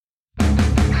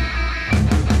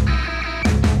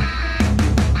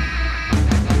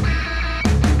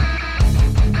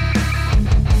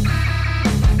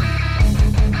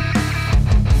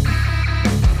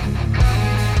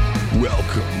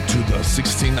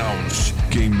Ounce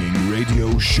Gaming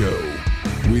Radio Show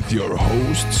with your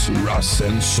hosts Russ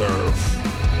and Surf.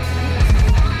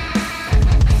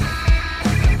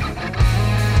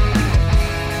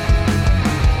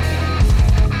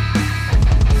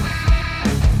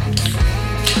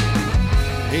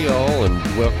 Hey all, and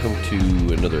welcome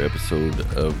to another episode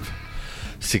of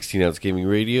 16 Ounce Gaming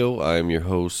Radio. I'm your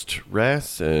host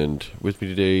Russ, and with me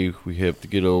today we have the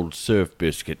good old Surf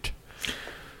Biscuit.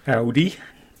 Howdy.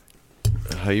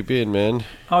 How you been, man?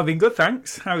 I've been good,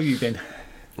 thanks. How have you been?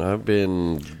 I've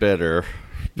been better.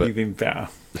 You've been better.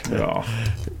 Oh.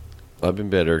 I've been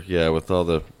better, yeah, with all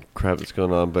the crap that's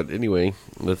going on. But anyway,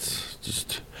 let's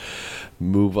just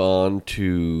move on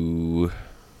to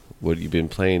what you've been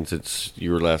playing since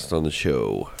you were last on the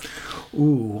show.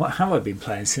 Ooh, what have I been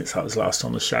playing since I was last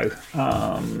on the show?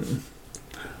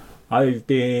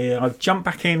 I've jumped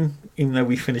back in, even though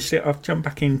we finished it, I've jumped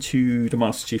back into the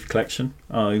Master Chief Collection.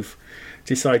 I've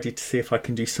decided to see if I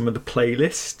can do some of the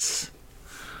playlists.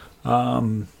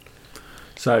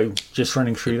 So just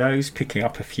running through those, picking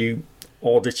up a few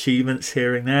odd achievements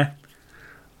here and there.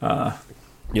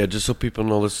 Yeah, just so people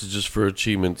know, this is just for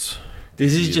achievements.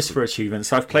 This is just for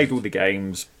achievements. I've played all the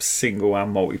games, single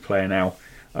and multiplayer now.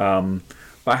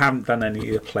 But I haven't done any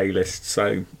of the playlists,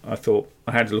 so I thought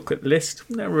I had a look at the list.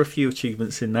 There were a few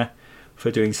achievements in there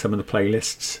for doing some of the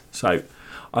playlists, so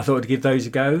I thought I'd give those a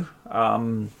go.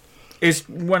 It's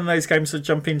one of those games I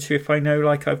jump into if I know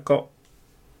like I've got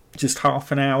just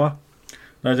half an hour.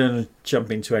 I don't want to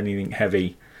jump into anything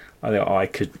heavy. I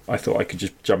thought I could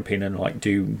just jump in and like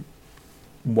do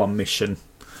one mission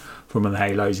from the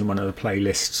Halos in one of the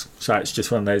playlists. So it's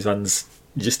just one of those ones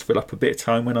just to fill up a bit of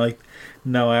time when I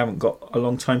know I haven't got a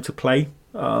long time to play.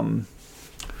 So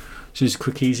it's a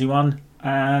quick, easy one.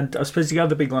 And I suppose the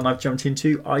other big one I've jumped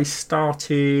into, I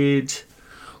started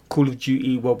Call of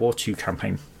Duty World War II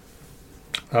campaign.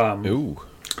 Ooh.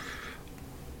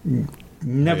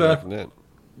 Never.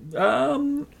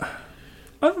 I'm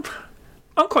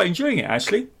quite enjoying it,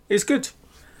 actually. It's good.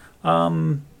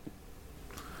 I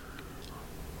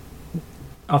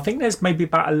think there's maybe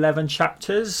about 11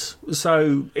 chapters,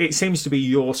 so it seems to be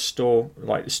your story,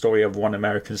 like the story of one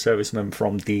American serviceman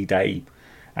from D-Day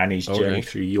and his journey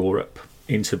through Europe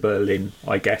into Berlin.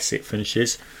 I guess it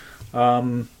finishes.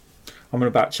 I'm on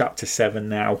about chapter 7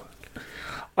 now.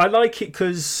 I like it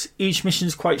because each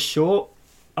mission's quite short.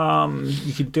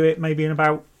 You could do it maybe in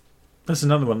about, there's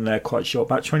another one there quite short,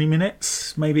 about 20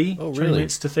 minutes maybe. Oh, really? 20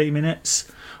 minutes to 30 minutes.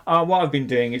 What I've been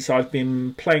doing is I've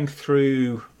been playing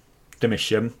through the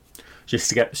mission just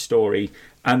to get the story,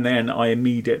 and then I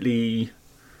immediately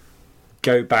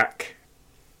go back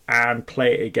and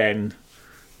play it again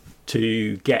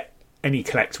to get any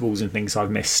collectibles and things I've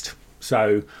missed.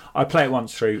 So I play it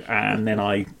once through, and then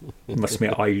I must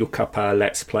admit I look up a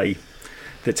Let's Play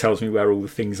that tells me where all the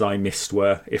things I missed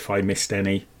were, if I missed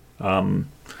any. So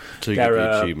you get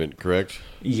the achievement, correct?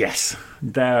 Yes.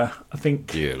 There, I think...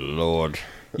 Dear Lord.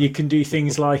 You can do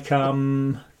things like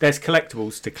there's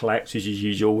collectibles to collect as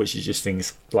usual, which is just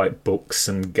things like books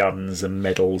and guns and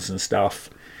medals and stuff.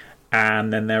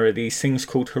 And then there are these things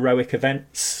called heroic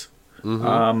events,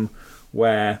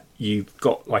 where you've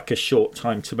got like a short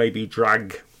time to maybe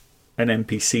drag an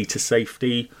NPC to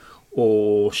safety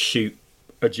or shoot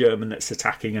a German that's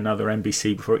attacking another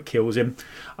NPC before it kills him.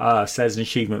 So there's an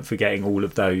achievement for getting all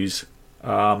of those.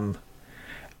 And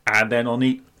then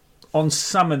on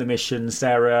some of the missions,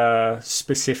 there are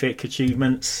specific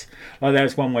achievements. Like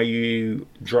there's one where you're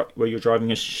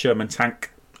driving a Sherman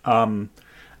tank, and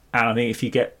I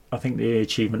think the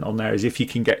achievement on there is if you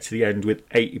can get to the end with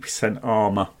 80%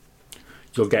 armor,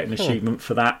 you'll get an achievement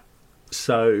for that.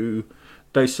 So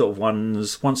those sort of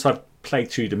ones, once I've played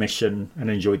through the mission and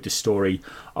enjoyed the story,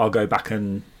 I'll go back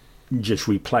and just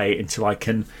replay it until I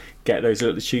can get those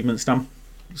little achievements done.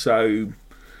 So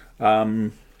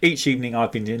each evening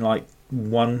I've been doing like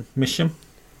one mission.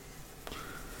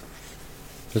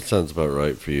 That sounds about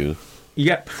right for you.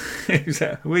 Yep.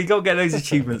 We got to get those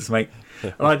achievements, mate.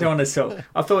 And I don't want to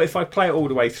I thought if I play it all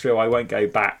the way through, I won't go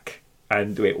back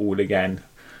and do it all again,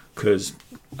 because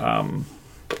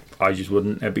I just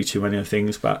wouldn't. There'd be too many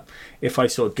things. But if I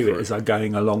sort of do it as I'm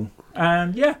going along,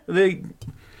 and yeah, the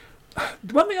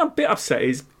one thing I'm a bit upset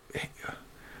is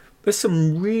there's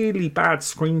some really bad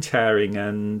screen tearing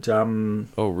and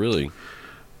oh really?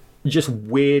 Just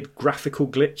weird graphical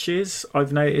glitches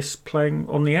I've noticed playing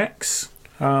on the X.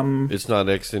 It's not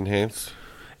X enhanced?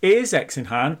 It is X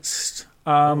enhanced.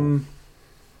 Yeah,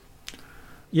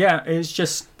 it's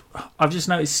just I've just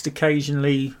noticed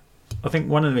occasionally. I think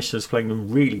one of the missions is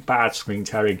playing really bad screen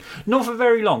tearing. Not for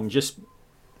very long, just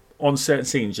on certain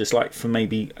scenes, just like for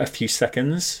maybe a few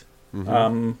seconds.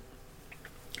 And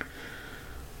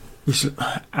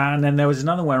then there was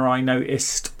another where I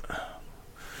noticed,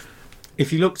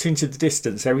 if you looked into the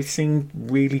distance, everything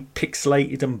really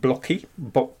pixelated and blocky,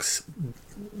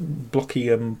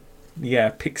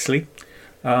 pixely.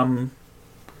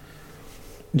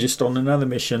 Just on another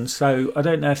mission. So I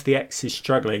don't know if the X is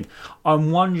struggling.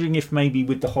 I'm wondering if maybe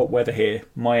with the hot weather here,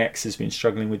 my X has been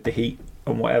struggling with the heat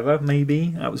and whatever. Maybe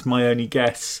that was my only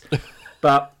guess.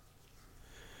 But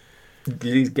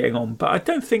he's getting on. But I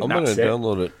don't think that's it. I'm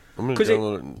going to download it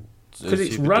because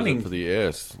it's running for the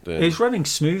S. Then. It's running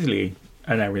smoothly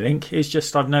and everything. It's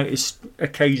just I've noticed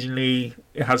occasionally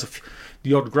it has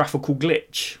the odd graphical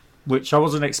glitch, which I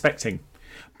wasn't expecting.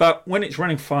 But when it's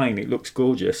running fine, it looks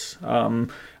gorgeous.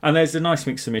 And there's a nice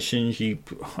mix of missions.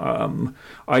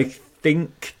 I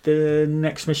think the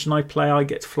next mission I play, I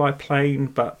get to fly a plane,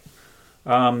 but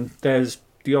there's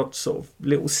the odd sort of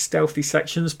little stealthy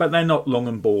sections, but they're not long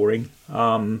and boring.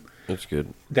 That's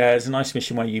good. There's a nice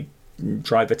mission where you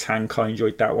drive a tank. I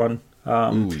enjoyed that one.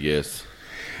 Ooh, yes.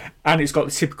 And it's got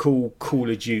the typical Call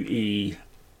of Duty,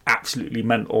 absolutely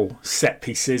mental set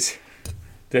pieces.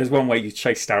 There's one where you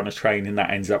chase down a train and that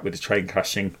ends up with a train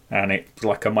crashing, and it's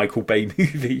like a Michael Bay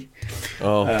movie.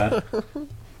 Oh.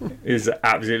 Is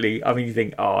absolutely. I mean, you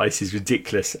think, oh, this is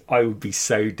ridiculous. I would be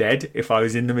so dead if I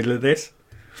was in the middle of this.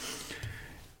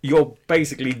 You're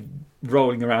basically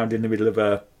rolling around in the middle of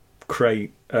a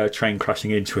train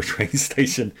crashing into a train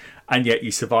station, and yet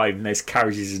you survive, and there's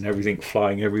carriages and everything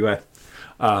flying everywhere.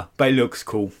 But it looks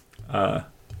cool.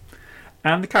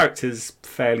 And the character's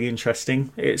fairly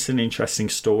interesting. It's an interesting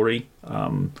story.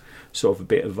 Sort of a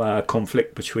bit of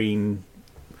conflict between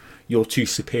your two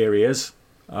superiors.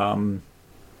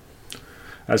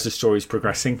 As the story's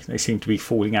progressing, they seem to be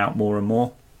falling out more and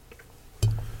more.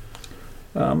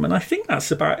 And I think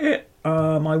that's about it.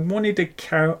 I wanted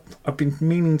to I've been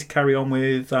meaning to carry on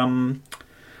with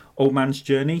Old Man's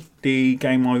Journey, the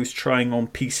game I was trying on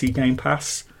PC Game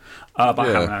Pass. But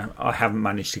I haven't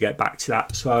managed to get back to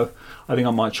that, so I think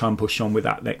I might try and push on with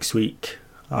that next week.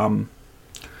 I'm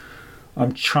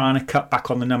trying to cut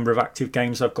back on the number of active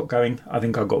games I've got going. I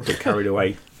think I got a bit carried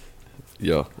away.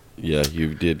 Yeah,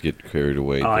 you did get carried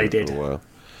away. I did. For a while.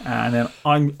 And then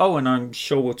I'm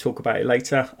sure we'll talk about it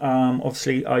later.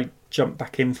 Obviously, I jumped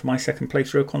back in for my second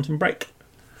playthrough of Quantum Break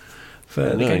for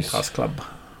the Game Pass Club.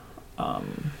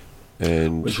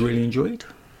 And was really enjoyed.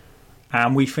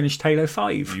 And we finished Halo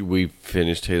 5. We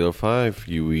finished Halo 5.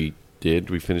 We did.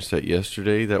 We finished that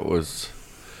yesterday. That was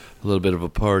a little bit of a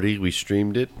party. We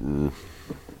streamed it and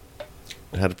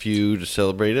had a few to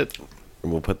celebrate it.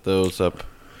 And we'll put those up.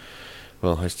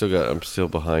 Well, I'm still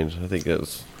behind. I think that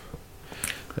was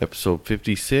episode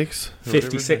 56.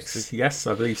 56, yes,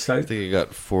 I believe so. I think I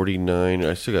got 49.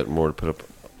 I still got more to put up.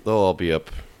 They'll all be up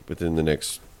within the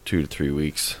next 2 to 3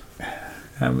 weeks.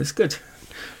 It's good.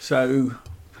 So,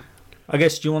 I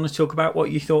guess, do you want to talk about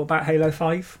what you thought about Halo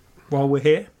 5 while we're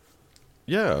here?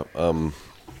 Yeah.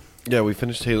 We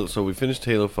finished Halo. So we finished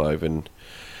Halo 5, and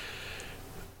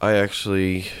I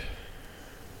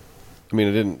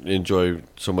didn't enjoy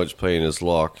so much playing as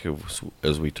Locke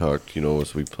as we talked,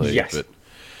 as we played. Yes. But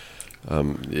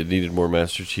it needed more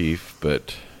Master Chief.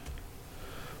 But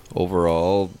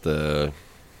overall, I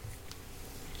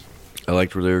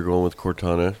liked where they were going with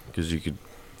Cortana, because you could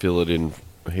feel it in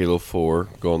Halo 4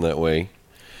 going that way.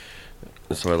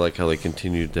 So I like how they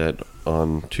continued that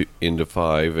on into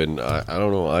 5, and I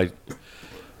don't know,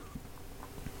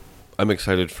 I'm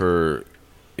excited for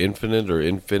Infinite or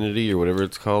Infinity or whatever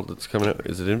it's called that's coming out.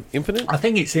 Is it Infinite? I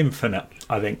think it's Infinite,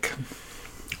 I think.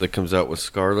 That comes out with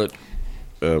Scarlet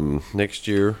next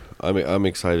year. I'm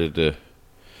excited to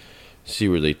see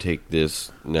where they take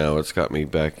this now. It's got me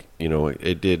back,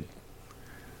 it did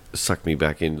suck me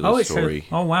back into the story.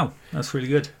 Oh wow, that's really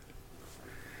good.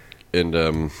 And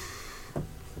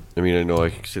I know I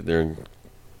can sit there and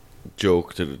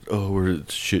joke that we're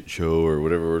a shit show or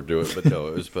whatever we're doing, but no,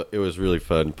 it was really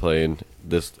fun playing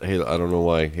this Halo. I don't know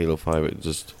why Halo 5. It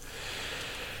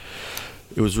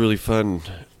was really fun.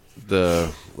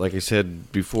 Like I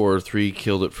said before, 3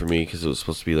 killed it for me because it was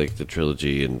supposed to be like the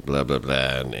trilogy and blah blah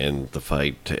blah, and the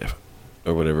fight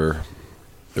or whatever,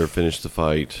 or finish the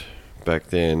fight back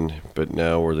then. But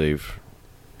now where they've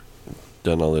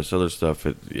done all this other stuff,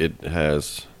 it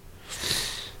has,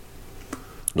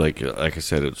 like I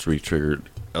said, it's re-triggered.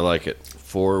 I like it.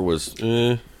 4 was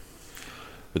but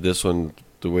this one,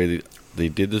 the way they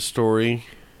did the story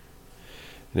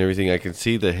and everything, I can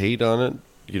see the hate on it,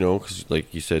 because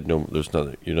like you said,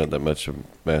 you're not that much of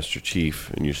Master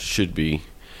Chief, and you should be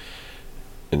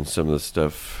in some of the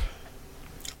stuff.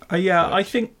 I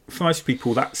think for most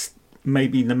people that's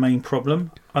maybe the main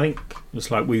problem. I think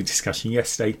it's like we were discussing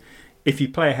yesterday. If you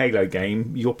play a Halo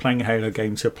game, you're playing a Halo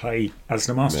game to play as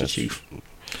the Master Chief.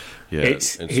 Yeah,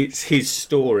 it's his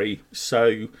story.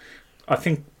 So I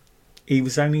think he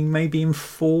was only maybe in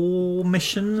 4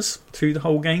 missions through the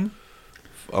whole game.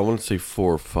 I want to say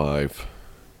 4 or 5.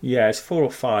 Yeah, it's 4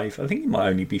 or 5. I think it might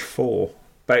only be 4.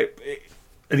 But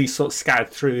and he's sort of scattered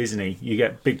through, isn't he? You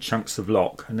get big chunks of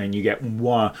Locke, and then you get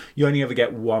one. You only ever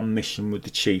get one mission with the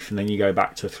Chief, and then you go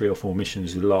back to 3 or 4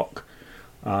 missions with Locke.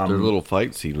 Their little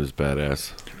fight scene was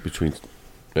badass between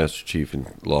Master Chief and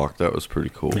Locke. That was pretty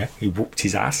cool. Yeah, he whooped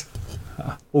his ass.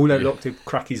 Although Locke did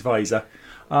crack his visor.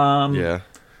 Yeah.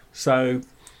 So,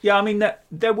 yeah, I mean,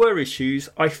 there were issues.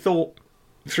 I thought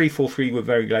 343 were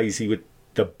very lazy with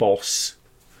the boss.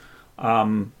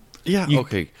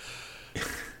 Okay.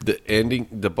 The ending,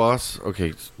 the boss.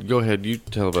 Okay, go ahead. You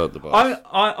tell about the boss.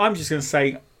 I'm just going to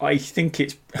say, I think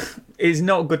it's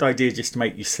not a good idea just to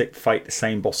make you fight the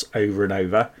same boss over and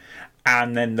over,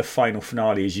 and then the final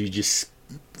finale is you just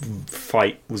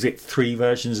fight. Was it 3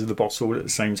 versions of the boss all at the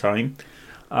same time?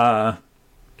 But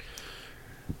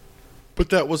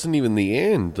that wasn't even the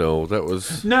end, though. That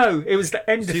was no. It was the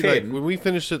end of him. Like, when we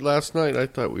finished it last night, I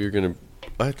thought we were gonna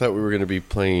be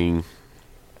playing.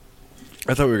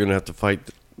 I thought we were gonna have to fight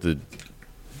the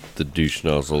douche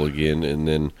nozzle again, and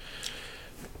then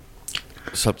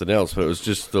something else. But it was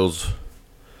just those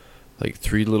like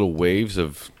 3 little waves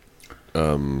of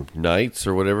knights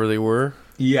or whatever they were.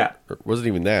 Yeah, it wasn't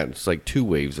even that. It's like 2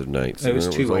 waves of knights. It was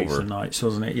 2 waves of knights,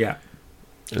 wasn't it? Yeah.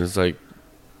 And it's like,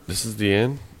 this is the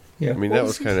end. Yeah. I mean, that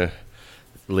was kind of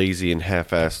lazy and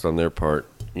half-assed on their part.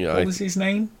 You know, what was his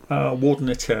name? Warden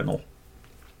Eternal.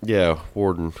 Yeah,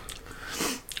 Warden.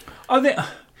 I think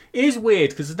it is weird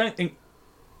because I don't think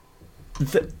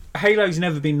that Halo's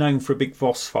never been known for a big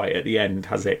boss fight at the end,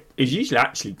 has it? It's usually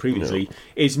actually previously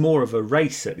it's more of a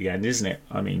race at the end, isn't it?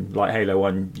 I mean, like Halo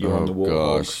 1, you're on the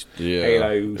Warthog. Gosh, yeah.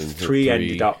 Halo 3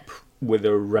 ended up with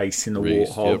a race in the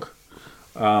Warthog.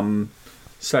 Yep.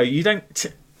 So you don't.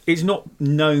 It's not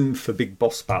known for big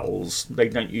boss battles. They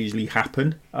don't usually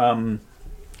happen.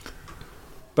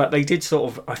 But they did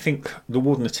sort of. I think the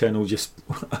Warden Eternal just.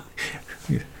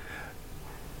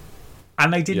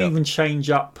 And they didn't even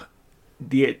change up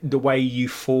the way you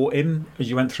fought him as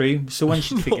you went through. So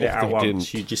once you figured it out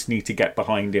once, you just need to get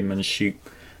behind him and shoot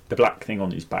the black thing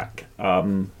on his back.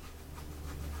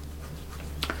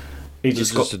 It's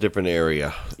just a different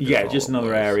area. Yeah, just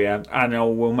another area. And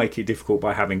we'll make it difficult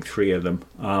by having 3 of them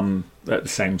at the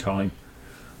same time.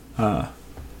 Or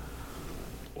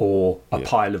a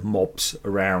pile of mobs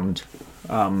around.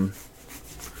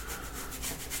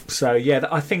 So, yeah,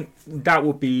 I think that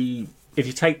would be... If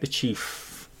you take the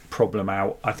Chief problem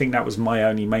out, I think that was my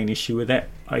only main issue with it.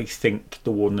 I think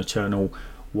the Warden Eternal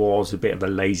was a bit of a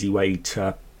lazy way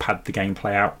to pad the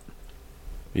gameplay out.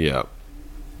 Yeah.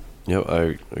 Yeah,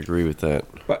 I agree with that.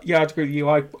 But yeah, I'd agree with you.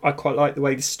 I quite like the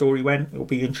way the story went. It'll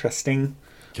be interesting.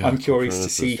 Yeah, I'm curious to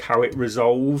see how it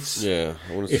resolves. Yeah,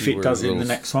 I want to if see it does in the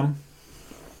next one.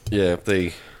 Yeah, if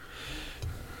they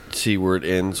see where it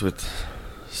ends with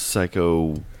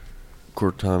Psycho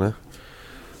Cortana.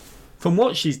 From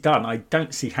what she's done, I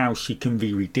don't see how she can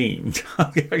be redeemed.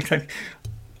 I'm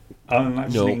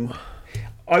imagining. No.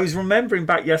 I was remembering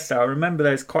back yesterday. I remember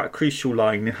there's quite a crucial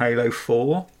line in Halo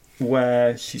 4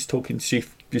 where she's talking to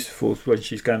Chief just before when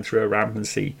she's going through her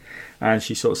rampancy, and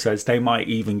she sort of says they might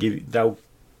even give you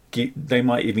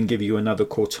another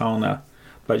Cortana,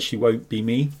 but she won't be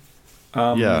me.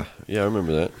 Yeah, I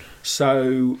remember that.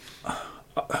 So,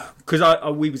 because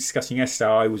we were discussing yesterday,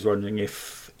 I was wondering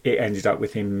if it ended up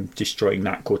with him destroying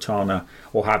that Cortana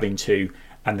or having to,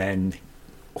 and then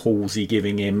Halsey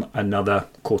giving him another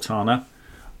Cortana.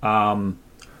 But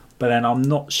then I'm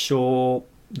not sure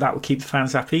that would keep the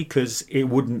fans happy because it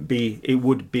would be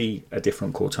a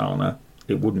different Cortana.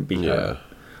 It wouldn't be her.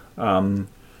 Well,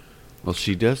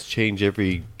 she does change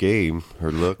every game,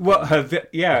 her look. Well,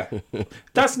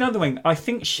 that's another thing. I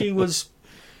think she was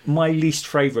my least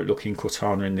favourite looking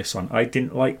Cortana in this one. I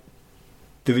didn't like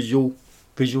the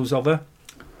visuals of her.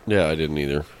 Yeah, I didn't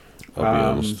either. I'll be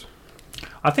honest.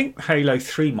 I think Halo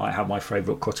 3 might have my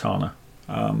favourite Cortana.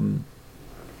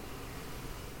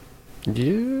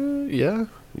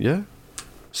 Yeah.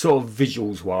 Sort of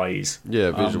visuals wise.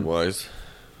 Yeah, visual wise.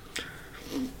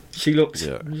 She looks.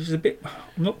 She's a bit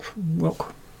not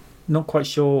quite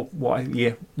sure what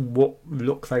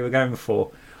look they were going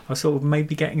for. I sort of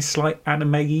maybe getting slight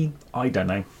anime-y. I don't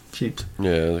know. She's a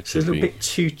little bit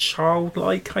too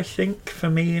childlike, I think, for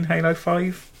me in Halo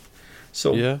 5.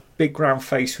 Sort of big round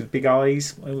face with big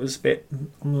eyes. It was a bit.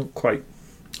 I'm not quite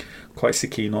so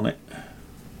keen on it.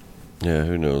 Yeah,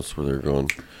 who knows where they're going.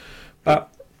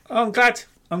 But I'm glad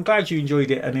you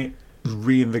enjoyed it and it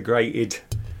reinvigorated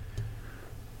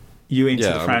you into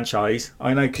the franchise.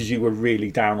 I know, because you were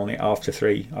really down on it after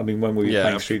 3. I mean, when we were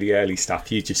playing through the early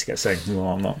stuff, you just kept saying, well,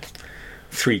 I'm not.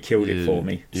 3 killed it for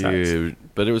me. So yeah,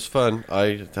 but it was fun.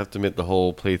 I have to admit, the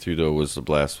whole playthrough, though, was a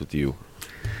blast with you.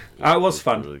 It was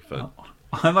fun. Really fun.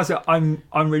 I must say, I'm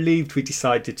relieved we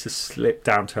decided to slip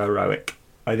down to heroic.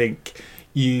 I think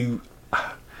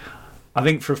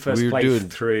for a first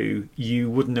playthrough, you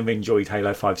wouldn't have enjoyed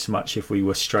Halo 5 so much if we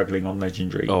were struggling on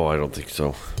Legendary. Oh, I don't think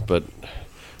so. But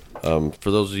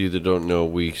for those of you that don't know,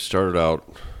 we started out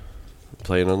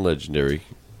playing on Legendary.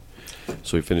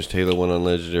 So we finished Halo 1 on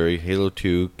Legendary. Halo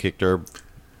 2 kicked our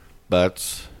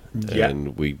butts. Yeah.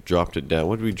 And we dropped it down.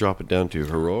 What did we drop it down to?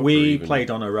 Heroic? We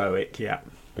played on heroic, yeah.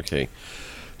 Okay.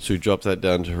 So we dropped that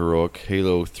down to heroic.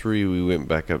 Halo 3, we went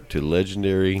back up to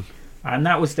Legendary. And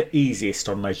that was the easiest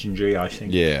on Legendary, I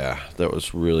think. Yeah, that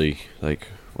was really like,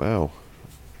 wow.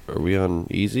 Are we on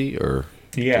easy or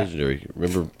Legendary?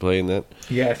 Remember playing that?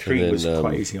 Yeah, 3 was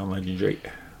quite easy on Legendary.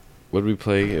 What did we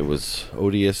play? It was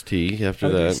ODST after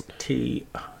ODST.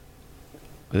 that.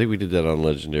 I think we did that on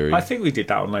Legendary. I think we did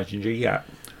that on Legendary, yeah.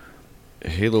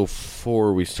 Halo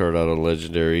 4, we started out on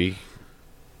Legendary.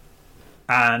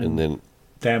 And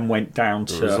then went down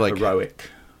to heroic.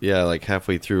 Yeah, like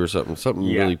halfway through or something. Something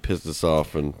really pissed us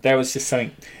off. And there was just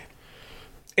something.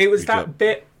 It was that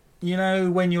bit,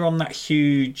 when you're on that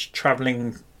huge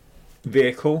travelling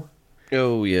vehicle.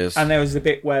 Oh, yes. And there was the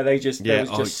bit where there was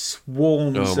just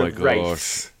swarms of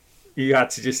wraiths. You had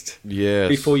to just...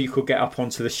 Before you could get up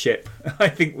onto the ship. I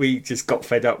think we just got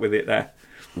fed up with it there.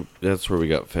 That's where we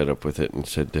got fed up with it and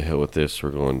said, to hell with this.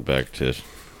 We're going back to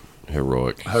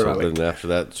heroic. So then after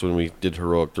that's when we did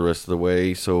heroic the rest of the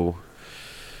way. So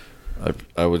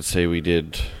I would say we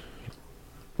did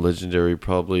Legendary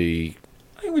probably...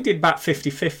 I think we did about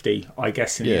 50-50, I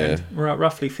guess, in the end. We're at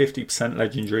roughly 50%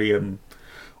 Legendary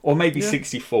or maybe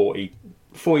 60-40.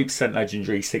 40%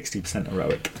 Legendary, 60%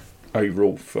 heroic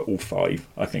overall for all 5,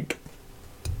 I think.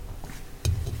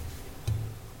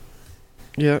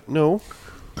 Yeah, no.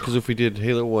 Because if we did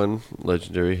Halo 1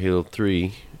 Legendary, Halo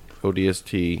 3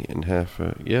 ODST, and half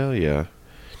and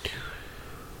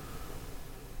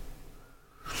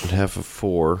half of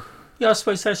 4. Yeah, I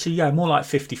suppose actually, more like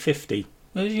 50-50.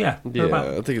 Yeah,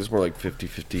 I think it's more like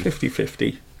 50-50.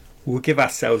 50-50. We'll give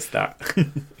ourselves that.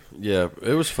 Yeah,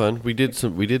 it was fun. We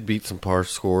did beat some par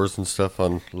scores and stuff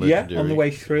on Legendary. Yeah, on the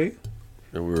way through.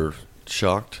 And we were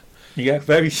shocked. Yeah,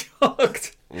 very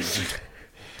shocked.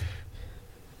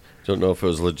 Don't know if it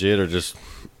was legit or just...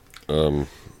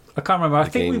 I can't remember. I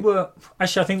think we were...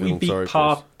 Actually, I think we beat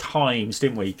par times,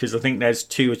 didn't we? Because I think there's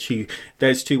two ways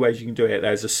you can do it.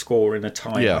 There's a score and a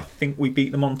time. Yeah. I think we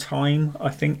beat them on time, I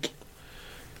think.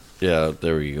 Yeah,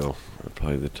 there we go.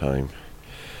 Probably the time.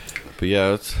 But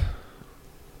yeah, it's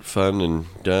fun and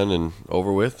done and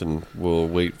over with, and we'll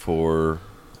wait for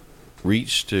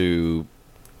Reach to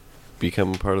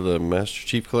become part of the Master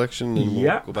Chief Collection, and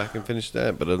we'll go back and finish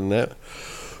that. But other than that,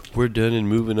 we're done and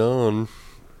moving on.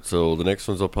 So the next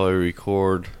ones I'll probably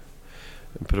record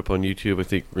and put up on YouTube. I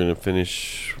think we're going to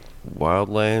finish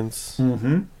Wildlands.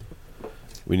 Mm-hmm.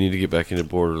 We need to get back into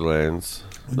Borderlands.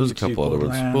 There's a couple other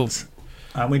ones.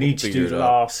 And we need to do the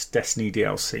last Destiny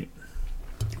DLC.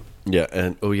 Yeah,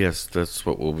 and yes, that's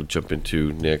what we'll jump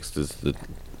into next, is the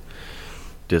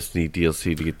Destiny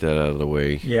DLC, to get that out of the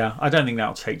way. Yeah, I don't think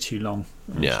that'll take too long.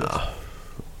 Yeah, I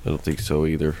don't think so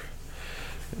either.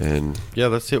 And yeah,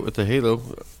 that's it with the Halo.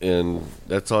 And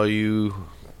that's all you've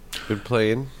been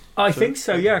playing? I think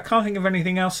so, yeah. I can't think of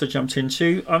anything else I jumped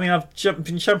into. I mean, I've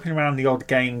been jumping around the odd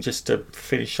game just to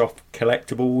finish off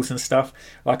collectibles and stuff.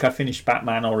 Like, I finished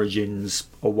Batman Origins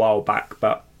a while back,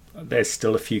 but there's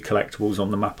still a few collectibles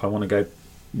on the map I want to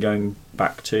going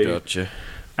back to. Gotcha.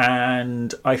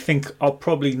 And I think I'll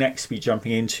probably next be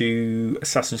jumping into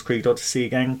Assassin's Creed Odyssey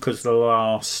again, because the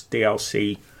last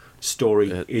DLC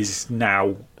story is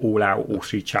now all out, all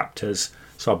 3 chapters.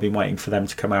 So I've been waiting for them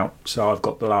to come out. So I've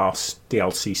got the last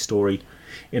DLC story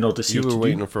in Odyssey. You were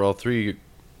waiting for all 3,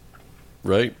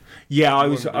 right? Yeah,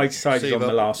 I decided on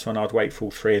the last one I'd wait for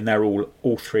all 3, and they're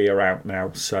all 3 are out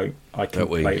now, so I can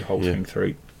play the whole thing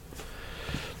through.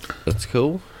 That's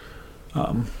cool.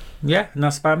 Yeah, and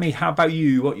that's about me. How about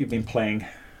you? What you've been playing?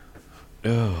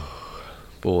 Oh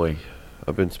boy,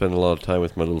 I've been spending a lot of time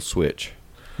with my little Switch.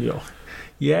 Yeah,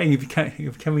 you're becoming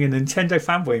a Nintendo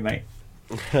fanboy, mate.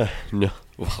 No,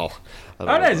 well,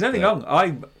 there's nothing wrong.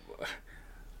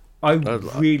 I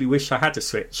really wish I had a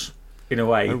Switch. In a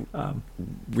way, I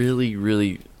really,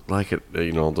 really like it.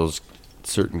 Those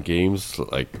certain games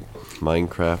like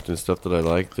Minecraft and stuff that I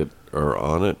like, that are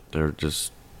on it. They're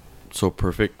just so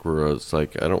perfect. Where it's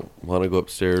like I don't want to go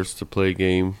upstairs to play a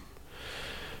game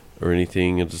or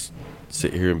anything, and just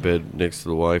sit here in bed next to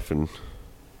the wife and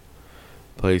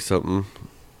play something.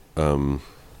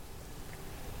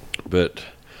 But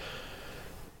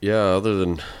yeah, other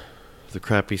than the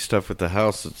crappy stuff with the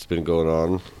house that's been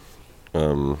going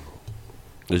on,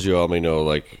 as you all may know,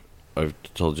 like I've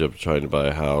told you, I'm trying to buy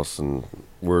a house, and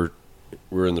we're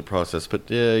in the process. But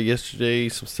yeah, yesterday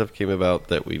some stuff came about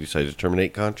that we decided to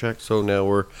terminate contract, so now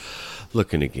we're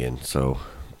looking again. So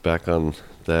back on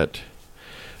that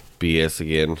BS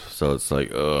again. So it's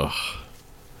like, ugh.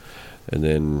 And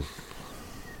then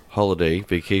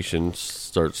vacation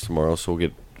starts tomorrow, so we'll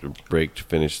get a break to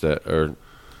finish that, or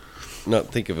not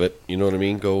think of it, you know what I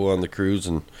mean? Go on the cruise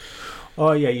and...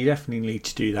 Oh, yeah, you definitely need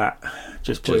to do that.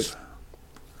 Just put it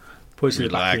in the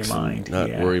back of your mind. Not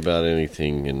worry about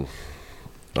anything and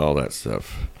all that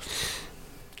stuff.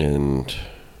 And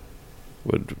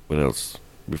what else?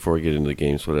 Before I get into the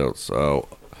games, what else? Oh,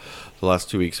 the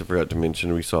last 2 weeks I forgot to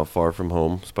mention we saw Far From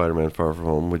Home, Spider-Man Far From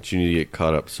Home, which you need to get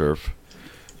caught up, Surf.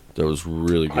 That was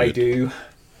really good. I do.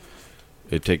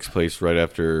 It takes place right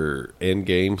after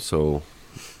Endgame, so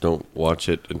don't watch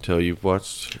it until you've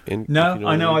watched Endgame. No,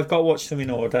 I know. I've got to watch them in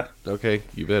order. Okay,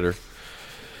 you better.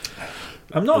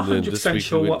 I'm not 100%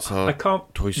 sure what... I can't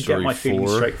Toy Story get my 4.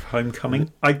 feelings straight for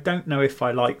Homecoming. I don't know if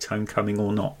I liked Homecoming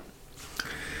or not.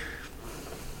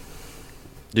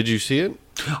 Did you see it?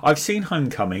 I've seen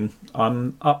Homecoming.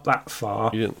 I'm up that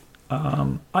far. You didn't?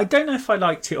 I don't know if I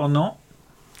liked it or not.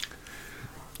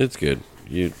 It's good.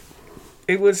 It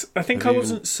was... I think I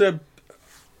wasn't...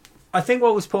 I think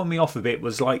what was putting me off a bit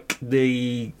was like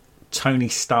the Tony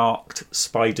Stark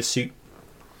spider suit.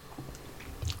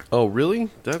 Oh, really?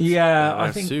 That's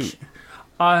I think suit.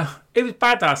 it was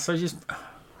badass.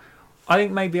 I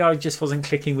think maybe I just wasn't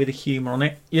clicking with the humour on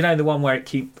it. You know, the one where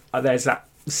there's that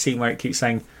scene where it keeps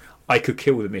saying, "I could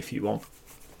kill them if you want."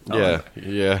 Yeah.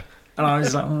 And I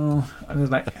was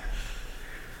like,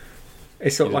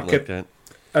 it's sort of like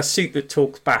a suit that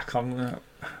talks back. I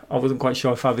wasn't quite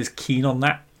sure if I was keen on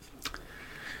that.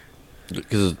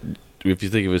 Because if you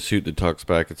think of a suit that talks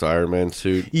back, it's Iron Man's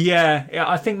suit. Yeah,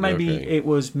 I think maybe it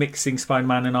was mixing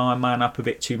Spider-Man and Iron Man up a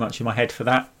bit too much in my head for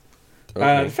that.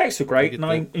 The effects were great, and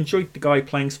I enjoyed the guy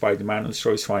playing Spider-Man and the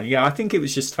story's fine. Yeah, I think it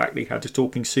was just the fact that he had a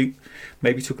talking suit.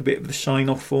 Maybe took a bit of the shine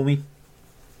off for me.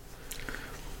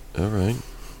 All right.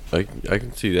 I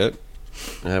can see that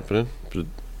happening.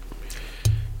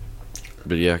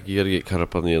 But yeah, you got to get caught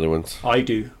up on the other ones. I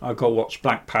do. I've got to watch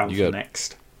Black Panther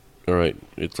next. All right.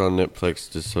 It's on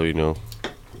Netflix, just so you know.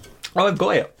 Oh, I've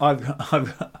got it. I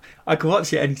can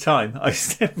watch it any time. I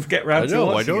just never get around to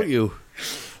watching it. Why don't you?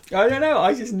 I don't know.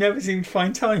 I just never seem to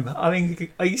find time. I mean,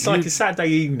 it's like a Saturday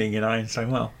evening, and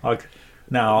so, I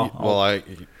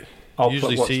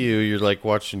usually see you. You're like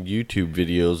watching YouTube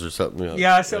videos or something.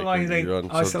 Yeah, I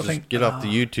still think. Get off the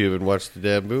YouTube and watch the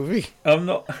damn movie. I'm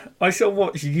not. I still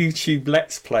watch YouTube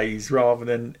Let's Plays rather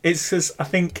than. It's because I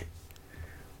think.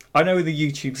 I know with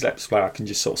the YouTube's Let's Play, I can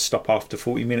just sort of stop after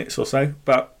 40 minutes or so,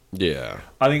 but yeah,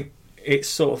 I think it's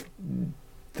sort of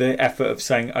the effort of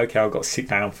saying, okay, I've got to sit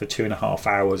down for 2.5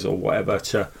 hours or whatever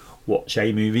to watch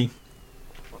a movie.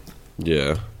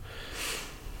 Yeah.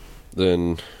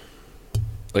 Then,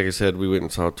 like I said, we went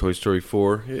and saw Toy Story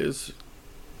 4.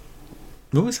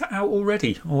 Was that out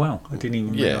already? Oh, wow. I didn't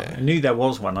even realize. I knew there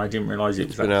was one. I didn't realise it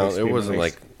was that out. It wasn't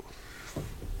like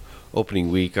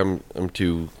opening week. I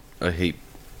hate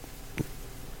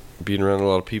being around a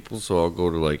lot of people, so I'll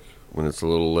go to like when it's a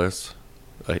little less,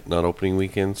 not opening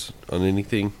weekends on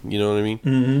anything, you know what I mean?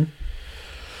 Mm-hmm.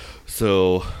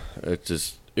 So it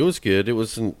was good. It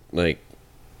wasn't like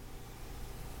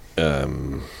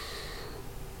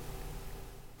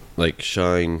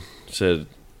Shine said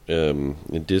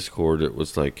in Discord, it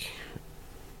was like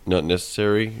not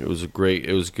necessary. It was a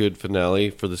good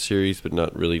finale for the series, but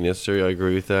not really necessary. I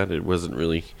agree with that. It wasn't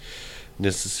really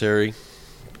necessary.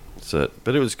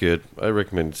 But it was good. I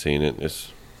recommend seeing it.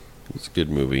 It's a good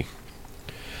movie.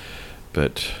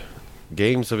 But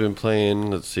games I've been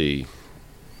playing, let's see.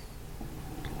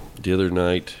 The other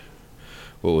night,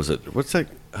 what was it? What's that?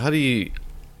 I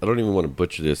don't even want to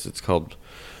butcher this. It's called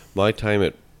My Time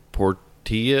at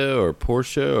Portia or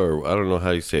Portia, or I don't know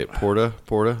how you say it. Portia.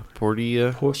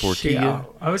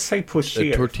 I would say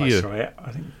Portia. Tortilla.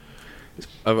 I think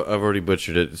I've already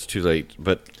butchered it. It's too late.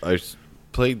 But I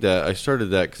played that. I started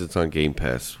that because it's on Game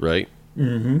Pass, right?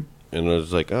 Mm-hmm. And I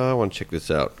was like, I want to check this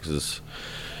out because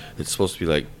it's supposed to be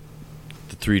like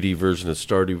the 3D version of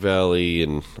Stardew Valley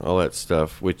and all that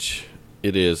stuff, which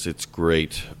it is. It's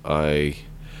great. I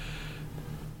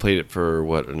played it for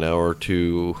an hour or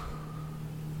two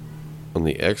on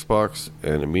the Xbox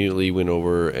and immediately went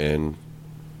over and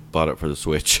bought it for the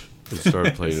Switch and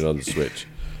started playing it on the Switch.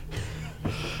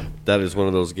 That is one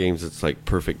of those games that's like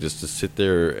perfect just to sit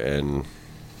there and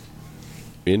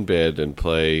in bed and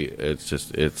play. It's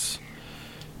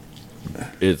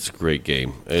a great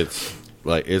game. It's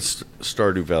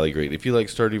Stardew Valley great. If you like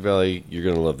Stardew Valley, you're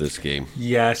gonna love this game.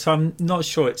 Yeah, so I'm not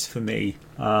sure it's for me.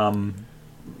 But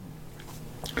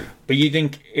you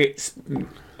think it's?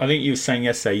 I think you were saying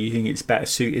yesterday you think it's better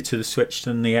suited to the Switch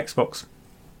than the Xbox.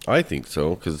 I think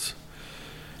so because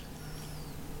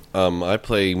I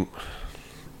probably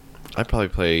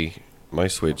play my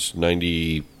Switch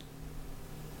 90%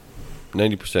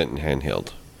 in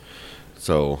handheld,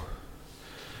 so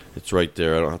it's right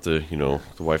there. I don't have to,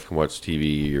 the wife can watch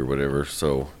TV or whatever.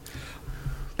 So,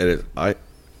 and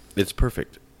it's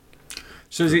perfect.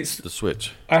 So is it the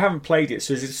Switch? I haven't played it.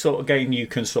 So is it the sort of game you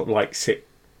can sort of like sit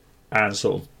and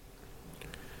sort of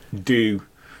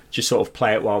just sort of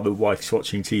play it while the wife's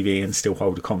watching TV and still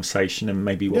hold a conversation and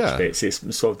maybe watch bits? It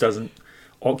sort of doesn't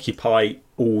occupy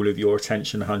all of your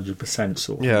attention 100%.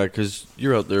 Sort of. Yeah, because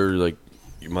you're out there like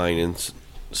mining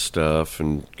stuff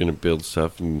and gonna build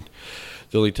stuff, and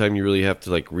the only time you really have to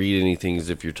like read anything is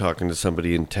if you're talking to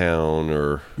somebody in town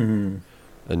or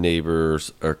a neighbor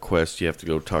or quest. You have to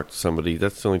go talk to somebody.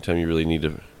 That's the only time you really need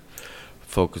to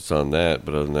focus on that.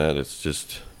 But other than that, it's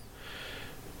just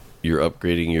you're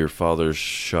upgrading your father's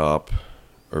shop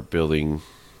or building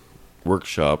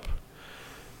workshop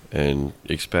and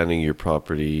expanding your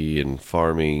property and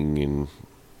farming and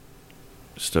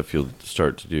stuff you'll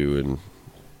start to do and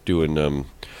doing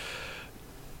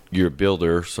you're a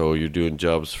builder, so you're doing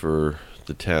jobs for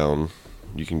the town.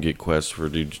 You can get quests for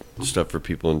do stuff for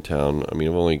people in town. I mean,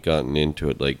 I've only gotten into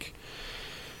it like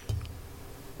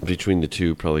between the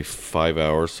two, probably 5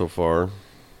 hours so far.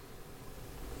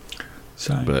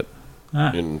 So, but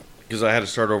because I had to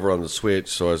start over on the Switch,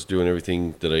 so I was doing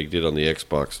everything that I did on the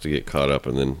Xbox to get caught up,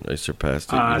 and then I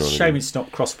surpassed it. It's a shame it's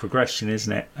not cross progression,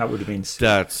 isn't it? That would have been.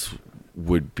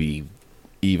 Would be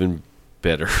even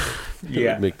better.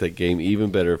 Yeah, make that game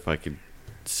even better if I could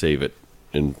save it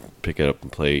and pick it up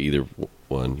and play either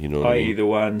one. You know, either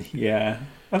one. Yeah,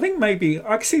 I think maybe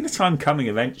I can see the time coming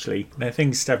eventually.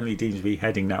 Things definitely seem to be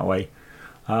heading that way.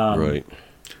 Right.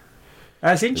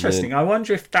 That's interesting. I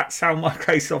wonder if that's how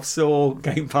Microsoft saw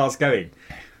Game Pass going.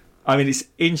 I mean, it's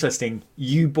interesting.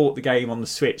 You bought the game on the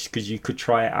Switch because you could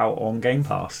try it out on Game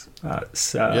Pass.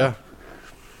 That's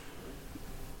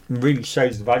really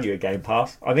shows the value of Game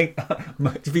Pass. I think,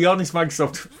 to be honest,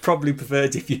 Microsoft probably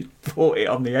preferred if you bought it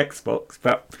on the Xbox.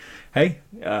 But hey,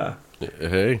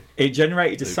 it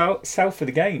generated a sale for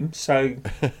the game. So,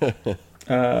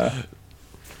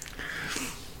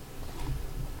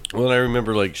 well, I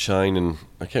remember like Shine, and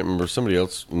I can't remember, somebody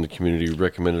else in the community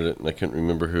recommended it, and I can't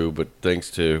remember who. But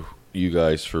thanks to you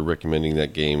guys for recommending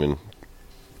that game, and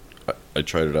I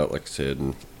tried it out, like I said,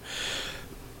 and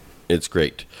it's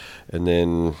great. And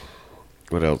then,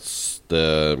 what else?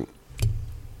 The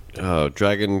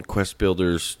Dragon Quest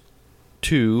Builders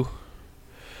 2.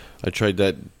 I tried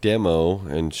that demo,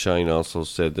 and Shine also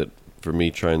said that for me,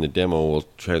 trying the demo will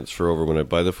transfer over when I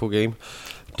buy the full game.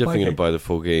 Definitely going to buy the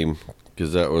full game,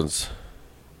 because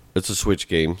it's a Switch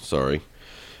game, sorry.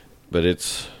 But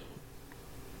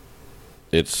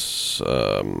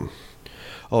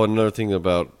another thing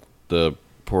about the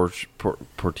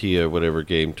tortilla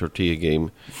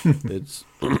game. It's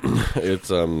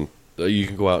you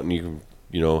can go out and you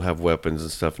can have weapons and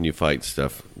stuff, and you fight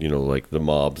stuff, like the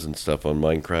mobs and stuff on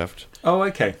Minecraft. Oh,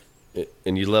 okay.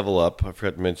 And you level up. I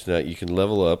forgot to mention that you can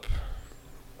level up,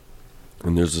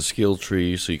 and there's a skill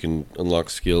tree, so you can unlock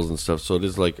skills and stuff. So it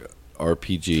is like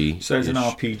RPG. So it's an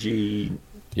RPG.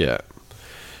 Yeah.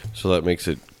 So that makes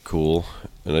it cool,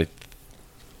 and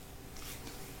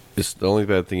it's the only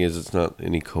bad thing is it's not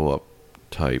any co-op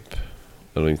type.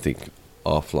 I don't even think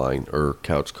offline or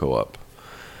couch co-op.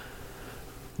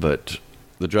 But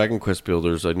the Dragon Quest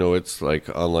Builders, I know it's like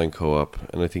online co-op,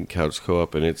 and I think couch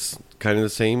co-op, and it's kind of the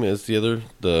same as the other,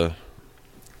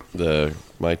 the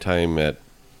My Time at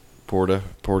Portia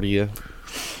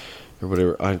or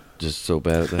whatever. I'm just so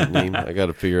bad at that name. I got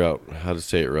to figure out how to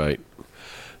say it right.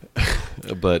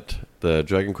 But the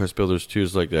Dragon Quest Builders 2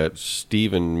 is like that.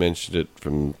 Steven mentioned it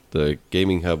from the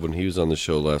Gaming Hub when he was on the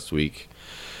show last week.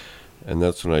 And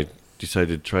that's when I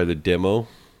decided to try the demo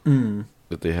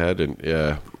that they had. And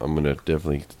yeah, I'm going to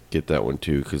definitely get that one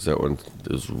too, because that one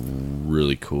is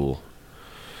really cool.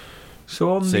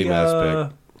 So on Same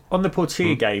aspect. On the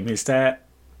Portia game, is there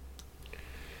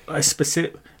a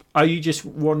specific... Are you just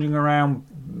wandering around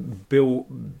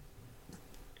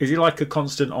is it like a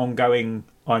constant ongoing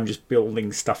I'm just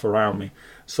building stuff around me,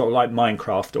 sort of like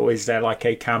Minecraft? Or is there like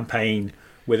a campaign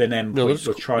with an endpoint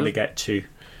you're trying to get to?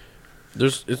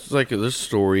 There's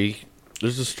story.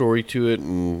 There's a story to it,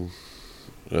 and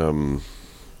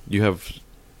you have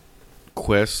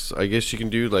quests, I guess you can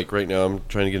do. Like right now, I'm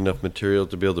trying to get enough material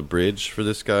to build a bridge for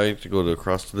this guy to go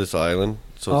across to this island.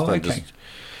 So it's not just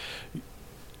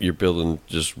you're building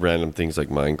just random things like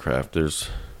Minecraft. There's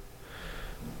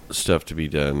stuff to be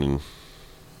done, and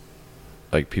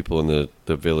like people in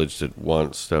the village that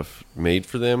want stuff made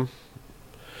for them.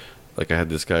 Like I had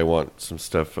this guy want some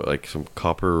stuff, like some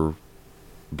copper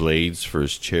blades for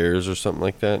his chairs or something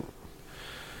like that.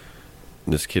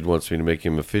 And this kid wants me to make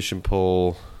him a fishing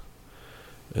pole.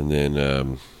 And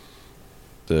then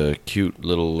the cute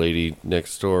little lady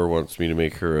next door wants me to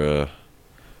make her a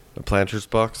planter's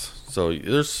box. So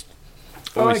there's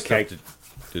always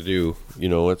stuff to do. You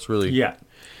know, it's really... Yeah.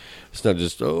 It's not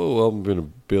just, I'm going to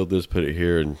build this, put it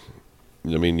here. And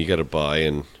I mean, you got to buy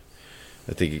and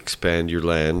I think expand your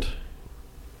land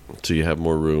so you have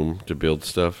more room to build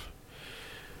stuff.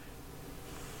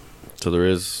 So there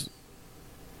is...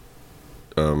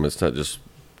 it's not just...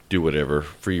 do whatever,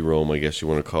 free roam, I guess you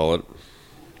want to call it.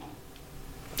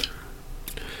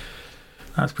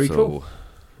 That's pretty cool.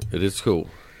 It is cool.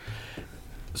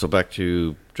 So back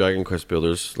to Dragon Quest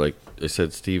Builders, like I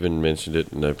said, Steven mentioned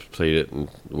it, and I've played it, and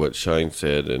what Shine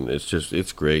said, and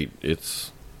it's great.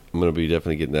 I'm going to be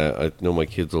definitely getting that. I know my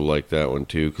kids will like that one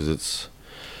too, because it's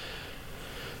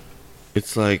the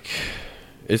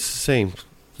same.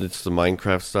 It's the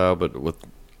Minecraft style, but with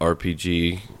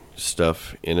RPG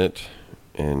stuff in it.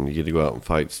 And you get to go out and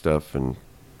fight stuff and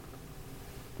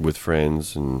with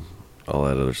friends and all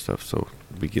that other stuff. So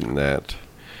we'll be getting that.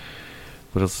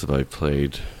 What else have I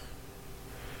played?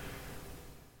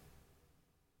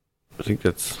 I think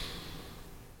that's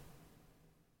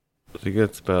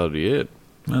about it.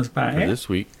 That's about for it this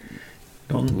week.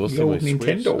 On we'll the old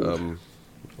Nintendo.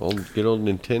 Good old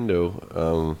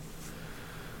Nintendo.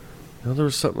 There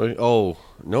was something.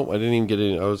 Nope, I didn't even get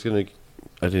in.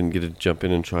 I didn't get to jump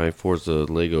in and try Forza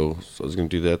Lego, so I was going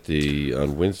to do that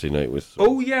on Wednesday night with...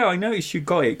 Oh, yeah, I noticed you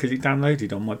got it because it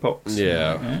downloaded on my box.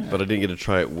 Yeah, but I didn't get to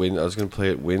try it I was going to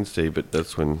play it Wednesday, but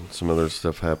that's when some other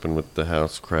stuff happened with the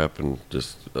house crap and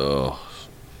just... I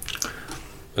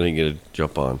didn't get to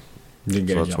jump on.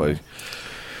 That's why...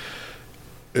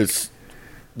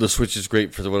 The Switch is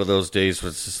great for one of those days where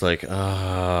it's just like,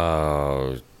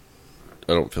 I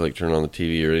don't feel like turning on the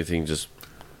TV or anything, just...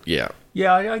 Yeah.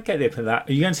 Yeah, I get it for that.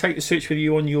 Are you going to take the Switch with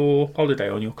you on your holiday,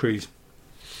 on your cruise?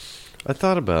 I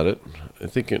thought about it. I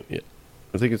think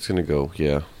it's going to go.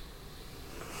 Yeah,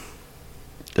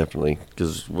 definitely.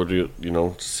 Because what do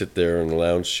you sit there in the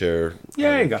lounge chair?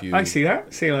 Yeah, there you go. I see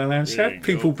that. See a lounge chair.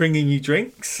 People bringing you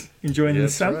drinks, enjoying the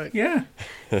sun. Right. Yeah.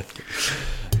 I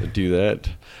do that.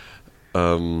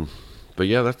 But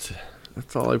yeah, that's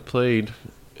all I played,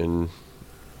 and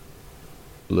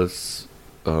let's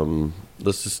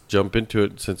just jump into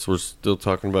it since we're still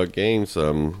talking about games.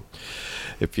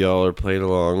 If y'all are playing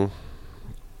along,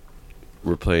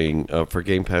 we're playing for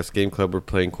Game Pass Game Club. We're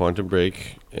playing Quantum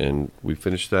Break, and we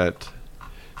finished that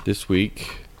this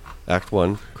week. Act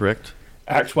 1, correct?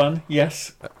 Act 1,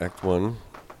 yes. Act 1.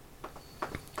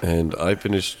 And I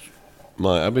finished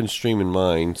I've been streaming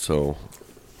mine, so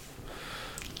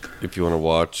if you want to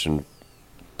watch and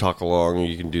talk along,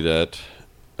 you can do that.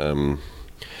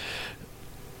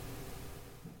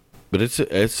 But it's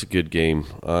a good game.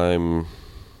 I'm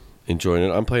enjoying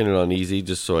it. I'm playing it on easy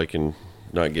just so I can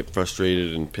not get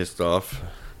frustrated and pissed off,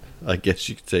 I guess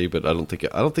you could say. But I don't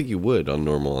think you would on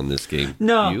normal on this game.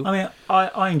 No, I mean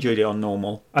I enjoyed it on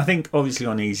normal. I think obviously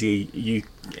on easy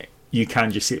you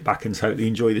can just sit back and totally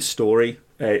enjoy the story.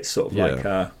 It's sort of like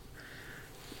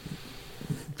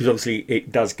because obviously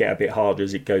it does get a bit harder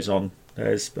as it goes on.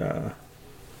 There's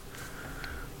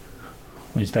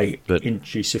they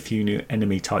introduce a few new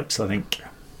enemy types, I think.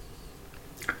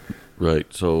 Right.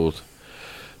 So,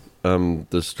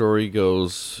 the story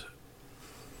goes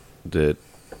that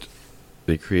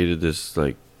they created this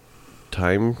like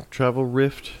time travel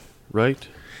rift, right?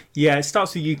 Yeah, it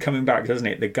starts with you coming back, doesn't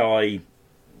it? The guy,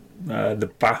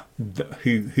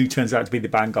 who turns out to be the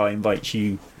bad guy, invites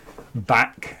you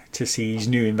back to see his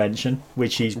new invention,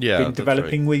 which he's been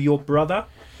developing with your brother.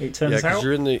 It turns out.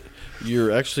 Yeah, because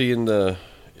you're actually in the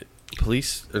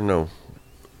police, or no,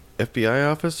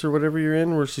 FBI office or whatever you're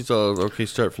in, where she's all, okay,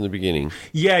 start from the beginning.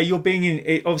 Yeah, you're being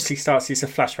it obviously starts, it's a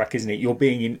flashback, isn't it? You're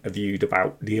being interviewed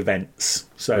about the events.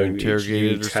 So or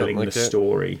interrogated it's or telling the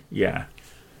story. Yeah.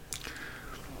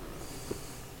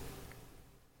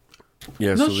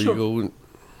 Yeah, so you go...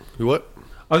 What?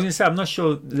 I was going to say, I'm not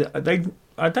sure.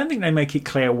 I don't think they make it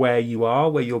clear where you are,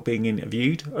 where you're being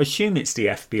interviewed. I assume it's the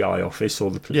FBI office or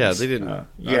the police. Yeah, they didn't.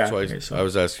 That's why I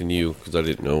was asking you, because I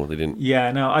didn't know. They didn't.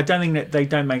 Yeah, no, I don't think that they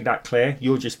don't make that clear.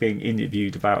 You're just being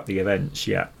interviewed about the events,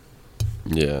 yeah.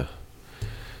 Yeah.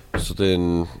 So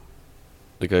then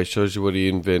the guy shows you what he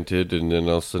invented, and then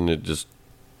all of a sudden it just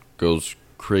goes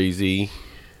crazy.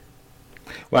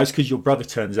 Well, it's because your brother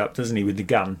turns up, doesn't he, with the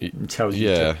gun and tells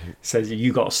you, says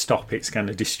you got to stop. It's going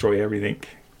to destroy everything.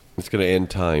 It's going to end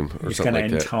time, or it's something like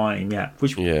that. It's going to end time, yeah.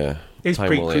 Which is time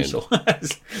pretty crucial.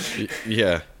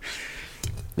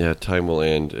 Yeah, time will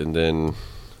end, and then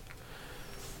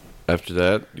after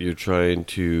that, you're trying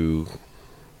to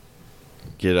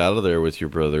get out of there with your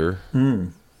brother,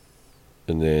 and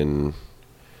then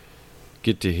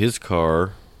get to his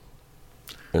car,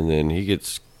 and then he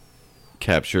gets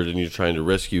captured, and you're trying to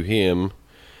rescue him,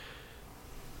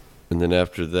 and then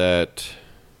after that,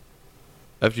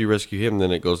 after you rescue him,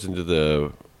 then it goes into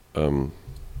the what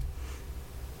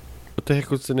the heck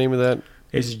was the name of that?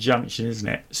 It's a junction, isn't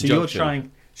it? So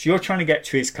Junction. you're trying to get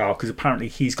to his car because apparently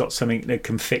he's got something that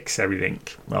can fix everything.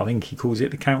 Well, I think he calls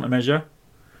it the countermeasure.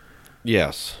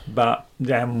 Yes. But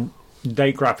then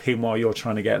they grab him while you're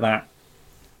trying to get that.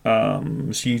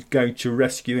 So you go to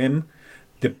rescue him.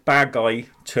 The bad guy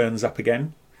turns up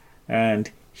again, and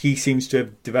he seems to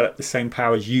have developed the same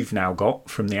powers you've now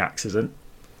got from the accident,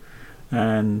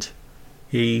 and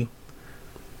he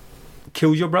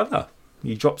kills your brother.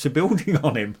 He drops a building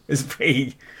on him. It's a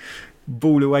pretty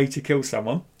baller way to kill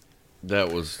someone.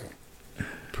 That was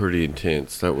pretty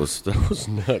intense. That was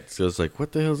nuts. I was like,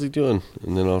 what the hell is he doing?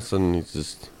 And then all of a sudden he's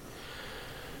just,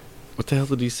 what the hell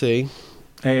did he say?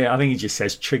 I think he just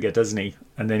says trigger, doesn't he?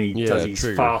 And then he does his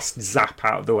trigger. fast zap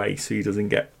out of the way so he doesn't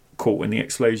get caught in the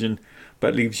explosion,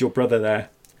 but leaves your brother there.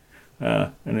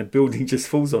 And the building just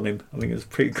falls on him. I think it's a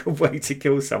pretty good way to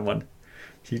kill someone.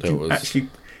 He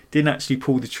didn't actually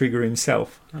pull the trigger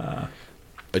himself.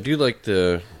 I do like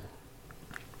the,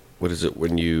 what is it,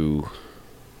 when you,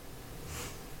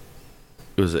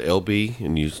 it was an LB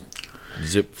and you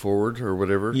zip forward or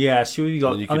whatever? Yeah, so you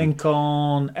got, I think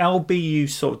on LB you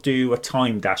sort of do a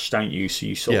time dash, don't you? So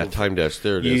you sort of... Yeah, time dash,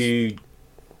 there it is. You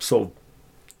sort of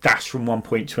dash from one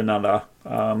point to another.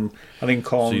 I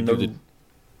think on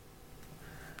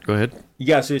Go ahead.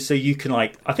 Yeah, so you can I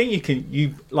think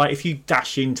you if you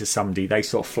dash into somebody, they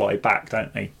sort of fly back,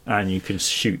 don't they? And you can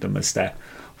shoot them as they're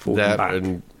falling back.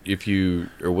 And if you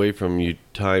are away from you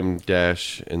time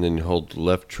dash and then hold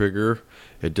left trigger,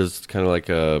 it does kind of like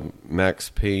a Max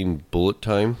Payne bullet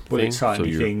time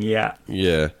thing, yeah.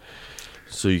 Yeah.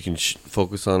 So you can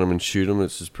focus on them and shoot them.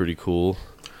 It's just pretty cool.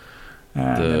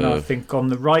 And then I think on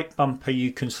the right bumper,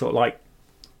 you can sort of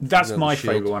that's my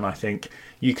favourite one, I think.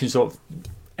 You can sort of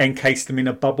encase them in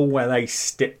a bubble where they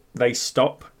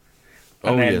stop.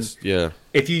 And yes, yeah.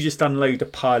 If you just unload a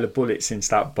pile of bullets into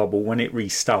that bubble, when it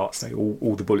restarts,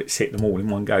 all the bullets hit them all in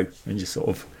one go and just sort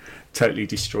of totally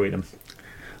destroy them.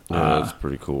 That's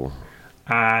pretty cool.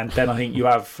 And then I think you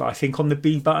have, on the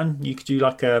B button, you could do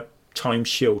like a time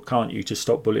shield, can't you, to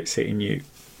stop bullets hitting you?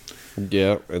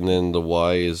 Yeah, and then the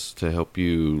Y is to help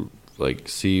you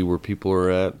see where people are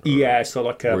at. Yeah, so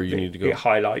where you need to go. It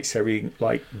highlights everything,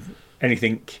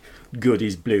 anything good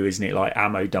is blue, isn't it? Like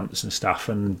ammo dumps and stuff,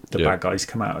 and the bad guys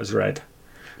come out as red.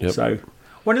 Yep. So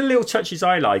one of the little touches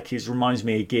I like reminds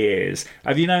me of Gears.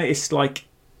 Have you noticed,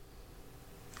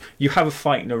 you have a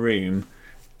fight in a room,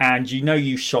 and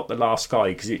you shot the last guy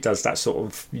because it does that sort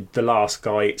of, the last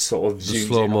guy, it sort of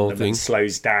zooms in on them and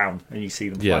slows down, and you see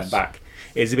them flying back.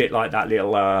 It's a bit like that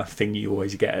little thing you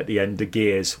always get at the end of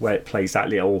Gears, where it plays that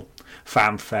little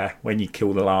fanfare when you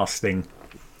kill the last thing.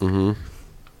 Mm-hmm.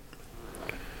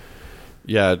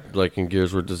 Yeah, like in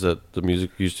Gears, where does that the music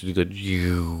used to do that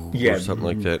or something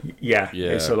like that? Yeah.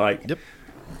 It's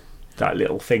that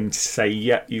little thing to say,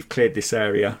 you've cleared this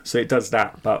area. So it does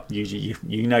that, but usually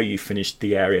you've finished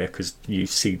the area because you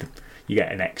you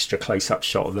get an extra close-up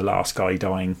shot of the last guy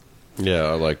dying. Yeah,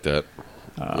 I like that.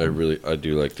 I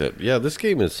do like that. Yeah, this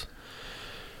game is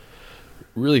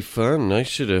really fun. I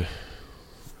should have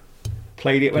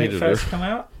played it when it first came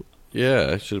out.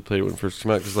 Yeah, I should have played it when it first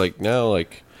came out because now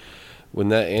when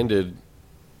that ended,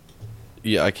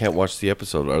 I can't watch the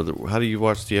episode. How do you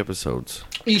watch the episodes?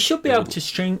 You should be able to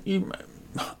stream.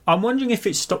 I'm wondering if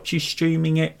it stopped you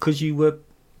streaming it because you were,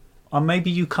 or maybe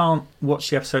you can't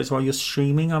watch the episodes while you're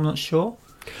streaming. I'm not sure.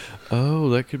 Oh,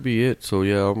 that could be it. So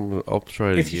yeah, I'll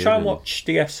try it if you try and watch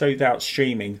the episode without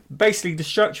streaming, basically the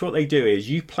structure, what they do is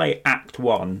you play Act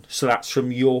 1, so that's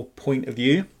from your point of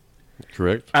view.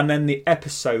 Correct. And then the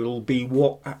episode will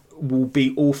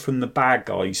be all from the bad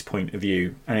guy's point of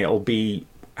view, and it'll be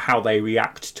how they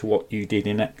react to what you did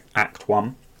in Act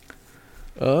 1.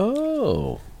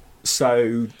 Oh.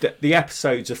 So the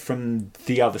episodes are from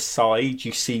the other side.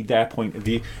 You see their point of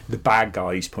view, the bad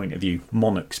guy's point of view,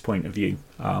 Monarch's point of view.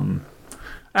 And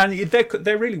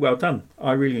they're really well done.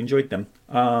 I really enjoyed them.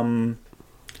 How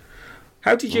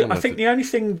did you... I think the only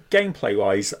thing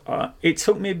gameplay-wise, it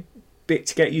took me a bit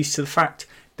to get used to the fact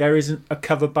there isn't a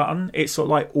cover button. It's sort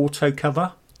of like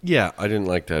auto-cover. Yeah, I didn't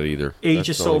like that either. You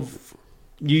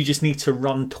just need to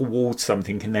run towards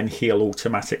something and then he'll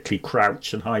automatically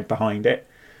crouch and hide behind it.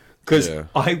 Because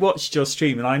I watched your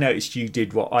stream and I noticed you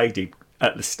did what I did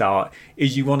at the start,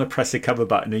 is you want to press a cover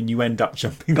button and you end up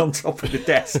jumping on top of the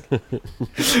desk.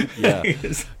 Yeah,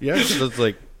 because it's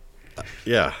like,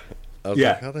 I was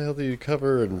like, how the hell do you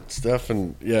cover and stuff?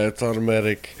 And it's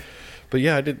automatic. But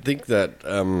I didn't think that.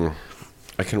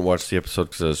 I couldn't watch the episode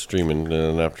because I was streaming,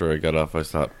 and after I got off, I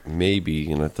thought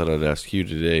maybe, and I thought I'd ask you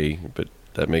today, but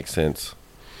that makes sense.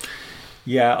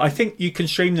 Yeah, I think you can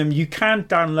stream them. You can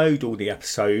download all the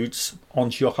episodes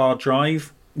onto your hard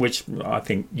drive, which I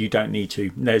think you don't need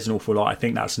to. There's an awful lot. I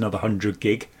think that's another 100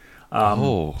 gig.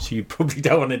 So you probably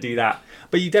don't want to do that.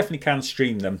 But you definitely can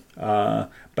stream them. But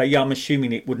I'm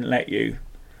assuming it wouldn't let you.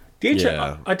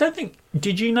 I don't think...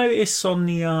 Did you notice on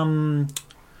the...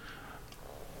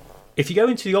 if you go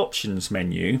into the options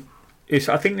menu,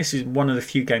 I think this is one of the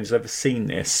few games I've ever seen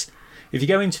this. If you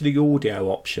go into the audio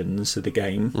options of the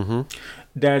game,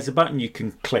 there's a button you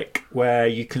can click where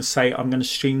you can say, I'm going to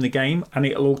stream the game, and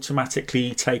it'll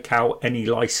automatically take out any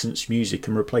licensed music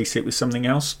and replace it with something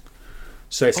else.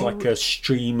 So it's like a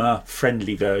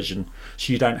streamer-friendly version,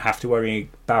 so you don't have to worry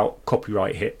about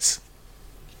copyright hits.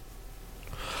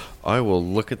 I will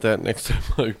look at that next time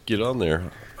I get on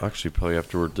there. Actually, probably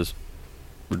after we're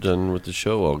done with the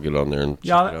show, I'll get on there and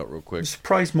check it out real quick. I'm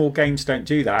surprised more games don't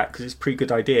do that, because it's a pretty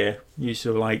good idea. You just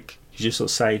sort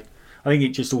of say, I think it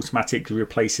just automatically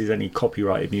replaces any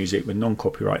copyrighted music with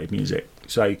non-copyrighted music.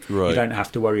 So you don't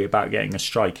have to worry about getting a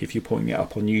strike if you're putting it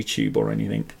up on YouTube or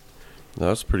anything. No,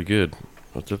 that's pretty good.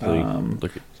 I'll definitely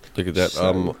look at that.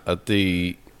 So, at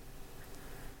the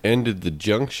end of the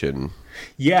junction.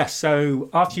 Yeah, so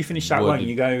after you finish that one,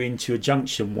 you go into a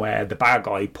junction where the bad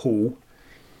guy, Paul,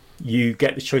 you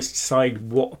get the choice to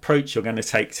decide what approach you're going to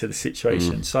take to the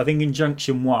situation. So I think in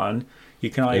Junction 1, you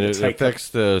can either it affects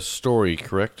the story,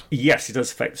 correct? Yes, it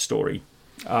does affect the story.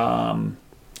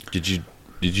 Did you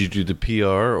do the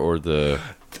PR or the...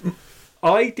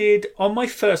 I did, on my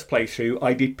first playthrough,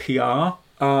 I did PR.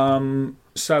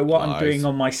 So what I'm doing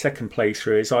on my second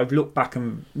playthrough is I've looked back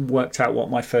and worked out what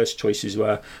my first choices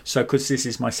were. So because this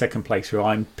is my second playthrough,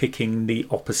 I'm picking the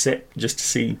opposite just to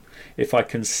see if I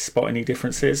can spot any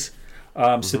differences.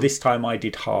 So this time I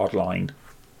did Hardline.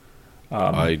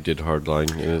 I did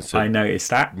Hardline. And it said I noticed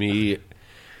that. Me...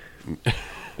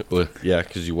 Well, yeah,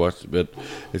 because you watched it, but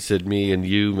it said me and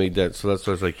you made that, so that's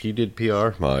why I was like, you did PR?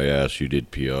 My ass, you did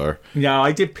PR. Yeah,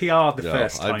 I did PR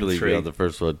first time. I believe you on the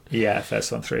first one. Yeah,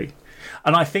 first one through.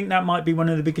 And I think that might be one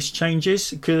of the biggest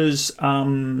changes, because, well,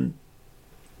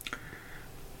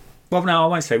 no, I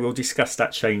won't say. We'll discuss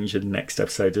that change in the next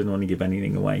episode. I don't want to give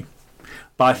anything away.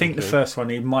 But I think the first one,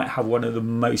 it might have one of the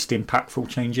most impactful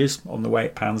changes on the way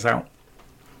it pans out.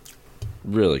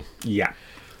 Really? Yeah,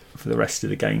 for the rest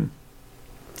of the game.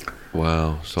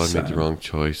 Wow, so I made the wrong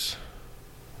choice.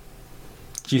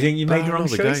 Do you think you made the wrong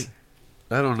choice?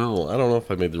 I don't know. I don't know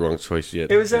if I made the wrong choice yet.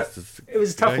 It was a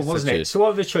tough one, wasn't it? So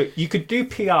what was the choice? You could do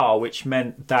PR, which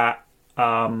meant that...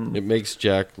 it makes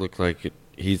Jack look like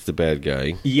he's the bad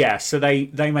guy. Yeah, so they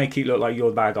make it look like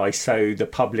you're the bad guy, so the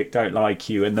public don't like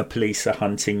you and the police are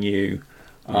hunting you.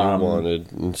 You're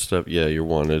wanted and stuff. Yeah, you're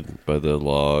wanted by the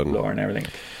law and everything.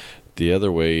 The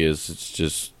other way is it's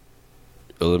just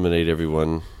eliminate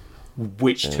everyone...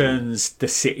 Which turns the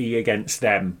city against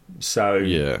them. So,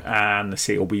 and the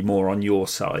city will be more on your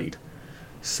side.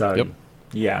 So,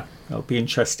 yeah, it'll be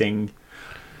interesting.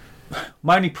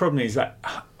 My only problem is that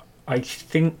I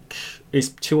think it's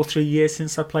 2 or 3 years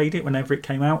since I played it, whenever it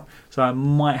came out. So I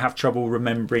might have trouble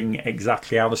remembering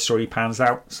exactly how the story pans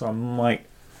out. So I might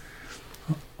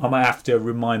have to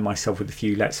remind myself with a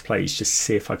few Let's Plays just to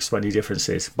see if I can spot any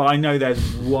differences. But I know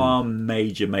there's one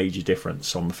major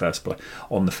difference on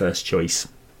the first choice,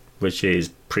 which is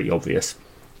pretty obvious.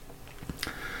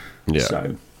 Yeah.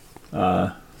 So,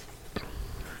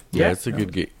 it's a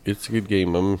good game. It's a good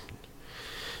game.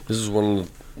 This is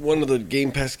one of the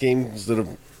Game Pass games that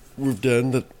we've done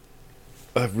that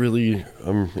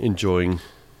I'm enjoying.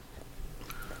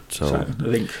 So I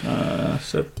think,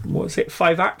 so what is it,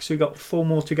 5 acts? We've got 4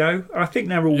 more to go. I think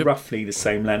they're all roughly the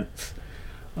same length.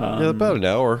 About an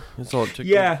hour. That's all it took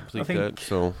to complete that.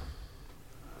 So.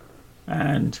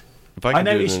 And If I can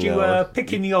do it in noticed an you hour- were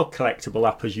picking the odd collectible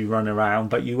up as you run around,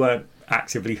 but you weren't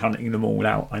actively hunting them all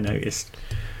out, I noticed.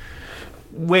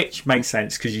 Which makes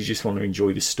sense because you just want to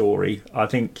enjoy the story. I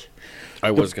think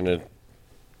I was gonna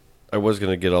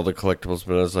get all the collectibles,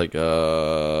 but I was like,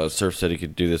 Surf said he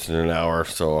could do this in an hour,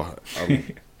 so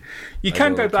you I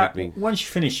can know go it'll back take me- once you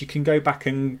finish. You can go back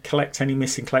and collect any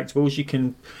missing collectibles. You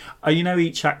can,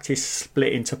 each act is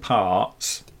split into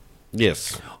parts.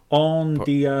 yes, On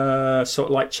the sort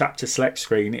of like chapter select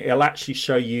screen, it'll actually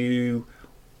show you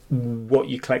what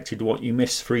you collected, what you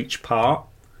missed for each part.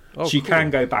 oh, So you cool. can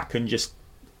go back and just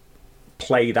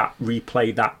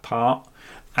replay that part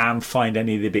and find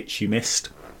any of the bits you missed.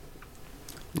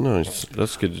 Nice.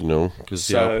 That's good to know. Because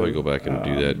So, I'll probably go back and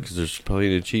do that because there's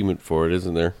probably an achievement for it,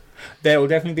 isn't there? There will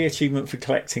definitely be achievement for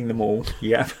collecting them all.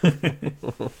 Yeah.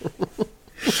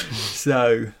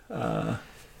 So All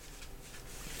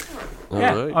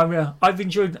yeah, right. I've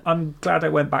enjoyed. I'm glad I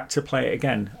went back to play it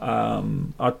again.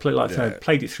 I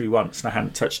played it through once and I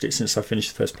hadn't touched it since I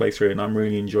finished the first playthrough, and I'm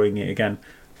really enjoying it again.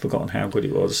 Forgotten how good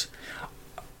it was.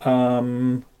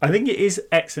 I think it is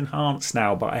X enhanced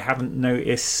now, but I haven't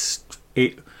noticed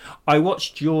it. I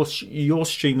watched your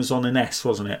stream was on an S,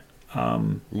 wasn't it?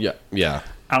 Yeah.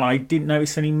 And I didn't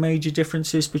notice any major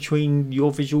differences between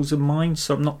your visuals and mine,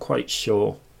 so I'm not quite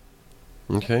sure.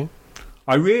 Okay.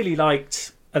 I really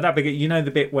liked at that beginning. You know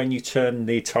the bit when you turn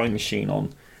the time machine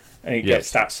on, and it gets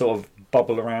Yes. that sort of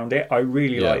bubble around it. I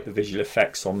really Yeah. like the visual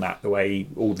effects on that. The way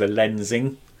all the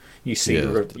lensing, you see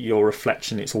Yeah. your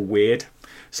reflection. It's all weird.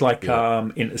 It's like Yeah.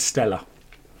 Interstellar.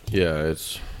 Yeah,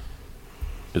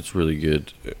 it's really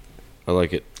good. I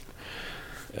like it.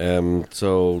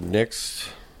 So next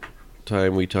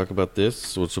time we talk about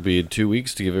this, which will be in 2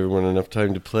 weeks to give everyone enough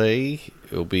time to play,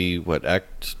 it'll be what,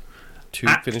 Act 2?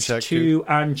 Finish Act 2?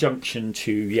 And Junction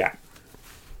 2, yeah.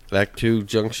 Act 2,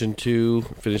 Junction 2.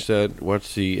 Finish that,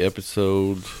 watch the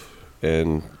episode,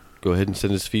 and go ahead and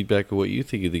send us feedback of what you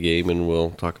think of the game, and we'll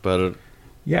talk about it.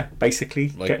 Yeah, basically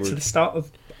Like get to we're- the start of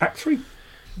Act 3.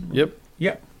 Yep.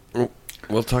 Yep.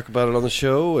 We'll talk about it on the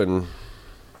show, and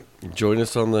join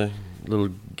us on the little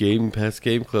Game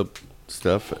Club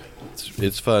stuff.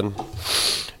 It's fun.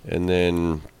 And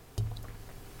then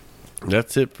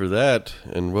that's it for that.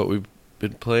 And what we've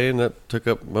been playing, that took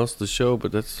up most of the show,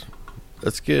 but that's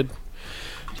good.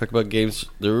 Talk about games.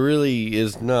 There really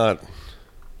is not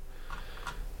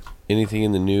anything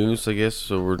in the news, I guess,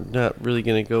 so we're not really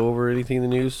going to go over anything in the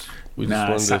news. We just Nah,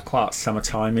 wanted it's to, that quiet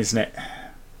summertime, isn't it?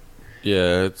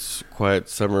 yeah, it's quiet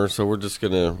summer, so we're just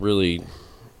going to really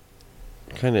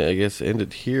kind of, I guess, end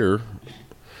it here.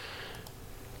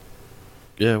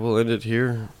 Yeah, we'll end it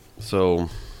here. So,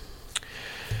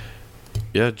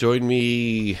 yeah, join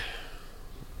me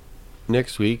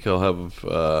next week. I'll have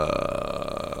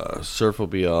Surf will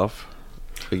be off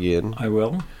again, I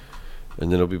will.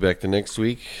 and then I'll be back the next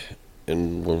week,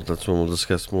 and that's when we'll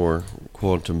discuss more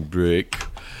Quantum Break.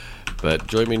 But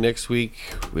join me next week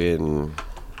when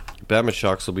Bama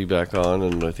Shocks will be back on,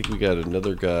 and I think we got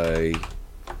another guy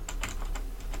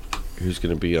who's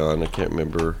going to be on. I can't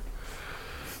remember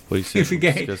what he said. You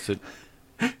forget. We'll discuss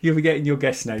it. You're forgetting your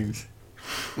guest names.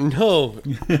 No.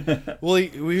 Well,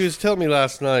 he was telling me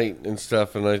last night and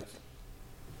stuff, and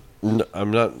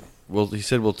I'm not. Well, he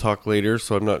said we'll talk later,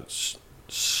 so I'm not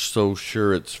so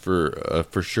sure it's for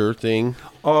sure thing.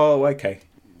 Oh, okay.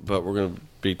 But we're gonna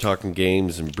be talking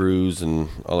games and brews and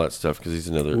all that stuff because he's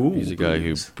a guy who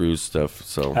brews. brews stuff.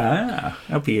 So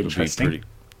That'll be it'll be interesting.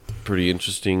 pretty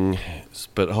interesting.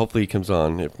 But hopefully he comes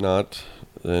on. If not,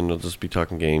 then we'll just be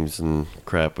talking games and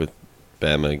crap with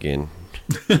Bama again,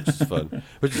 which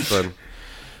is fun.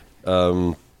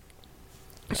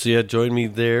 So yeah, join me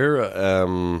there,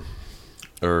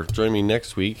 or join me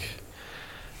next week,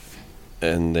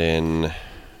 and then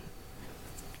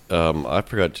I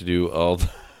forgot to do all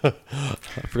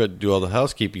the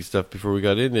housekeeping stuff before we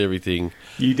got into everything.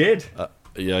 You did.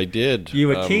 Yeah, I did. You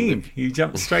were keen. You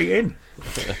jumped straight in.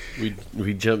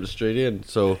 We jumped straight in.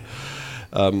 So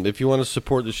if you want to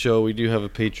support the show, we do have a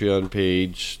Patreon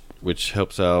page which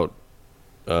helps out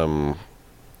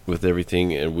with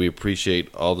everything, and we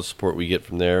appreciate all the support we get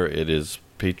from there. It is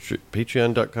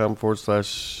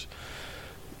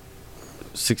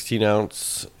patreon.com/16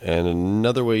 ounce, and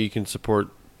another way you can support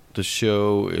the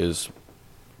show is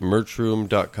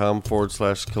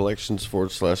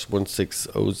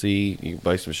merchroom.com/collections/16OZ. You can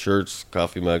buy some shirts,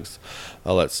 coffee mugs,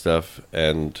 all that stuff.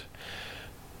 And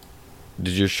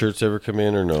did your shirts ever come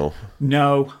in or no?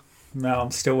 No,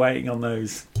 I'm still waiting on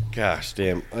those. Gosh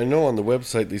damn. I know on the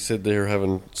website they said they were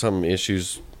having some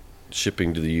issues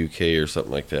shipping to the UK or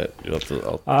something like that. You'll have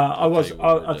to,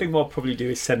 I think what I'll probably do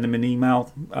is send them an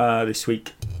email this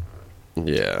week.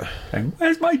 Yeah. Saying,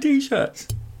 where's my t-shirts?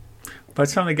 By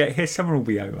the time they get here, summer will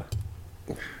be over.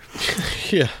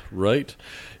 Yeah, right.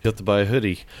 You have to buy a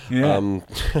hoodie. Yeah.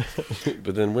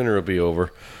 But then winter will be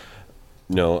over.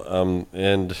 No,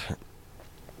 and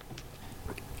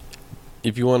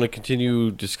if you want to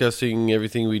continue discussing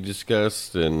everything we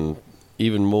discussed and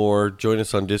even more, join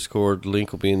us on Discord.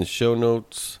 Link will be in the show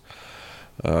notes.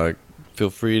 Feel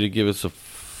free to give us a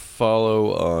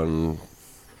follow on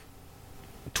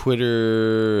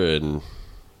Twitter and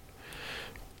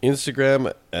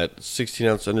Instagram at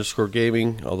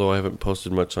 16ounce_gaming, although I haven't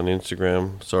posted much on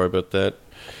Instagram. Sorry about that.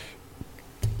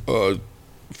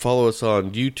 Follow us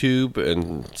on YouTube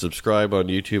and subscribe on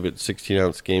YouTube at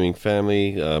 16ounce Gaming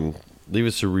Family. Leave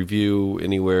us a review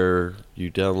anywhere you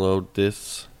download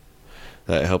this.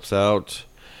 That helps out.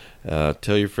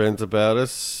 Tell your friends about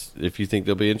us if you think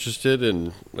they'll be interested.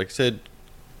 And like I said,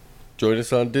 join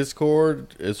us on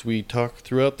Discord as we talk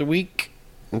throughout the week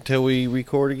until we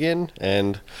record again.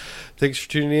 And thanks for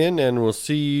tuning in, and we'll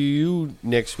see you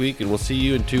next week, and we'll see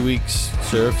you in 2 weeks.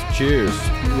 Surf, cheers.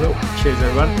 We will. Cheers,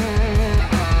 everyone.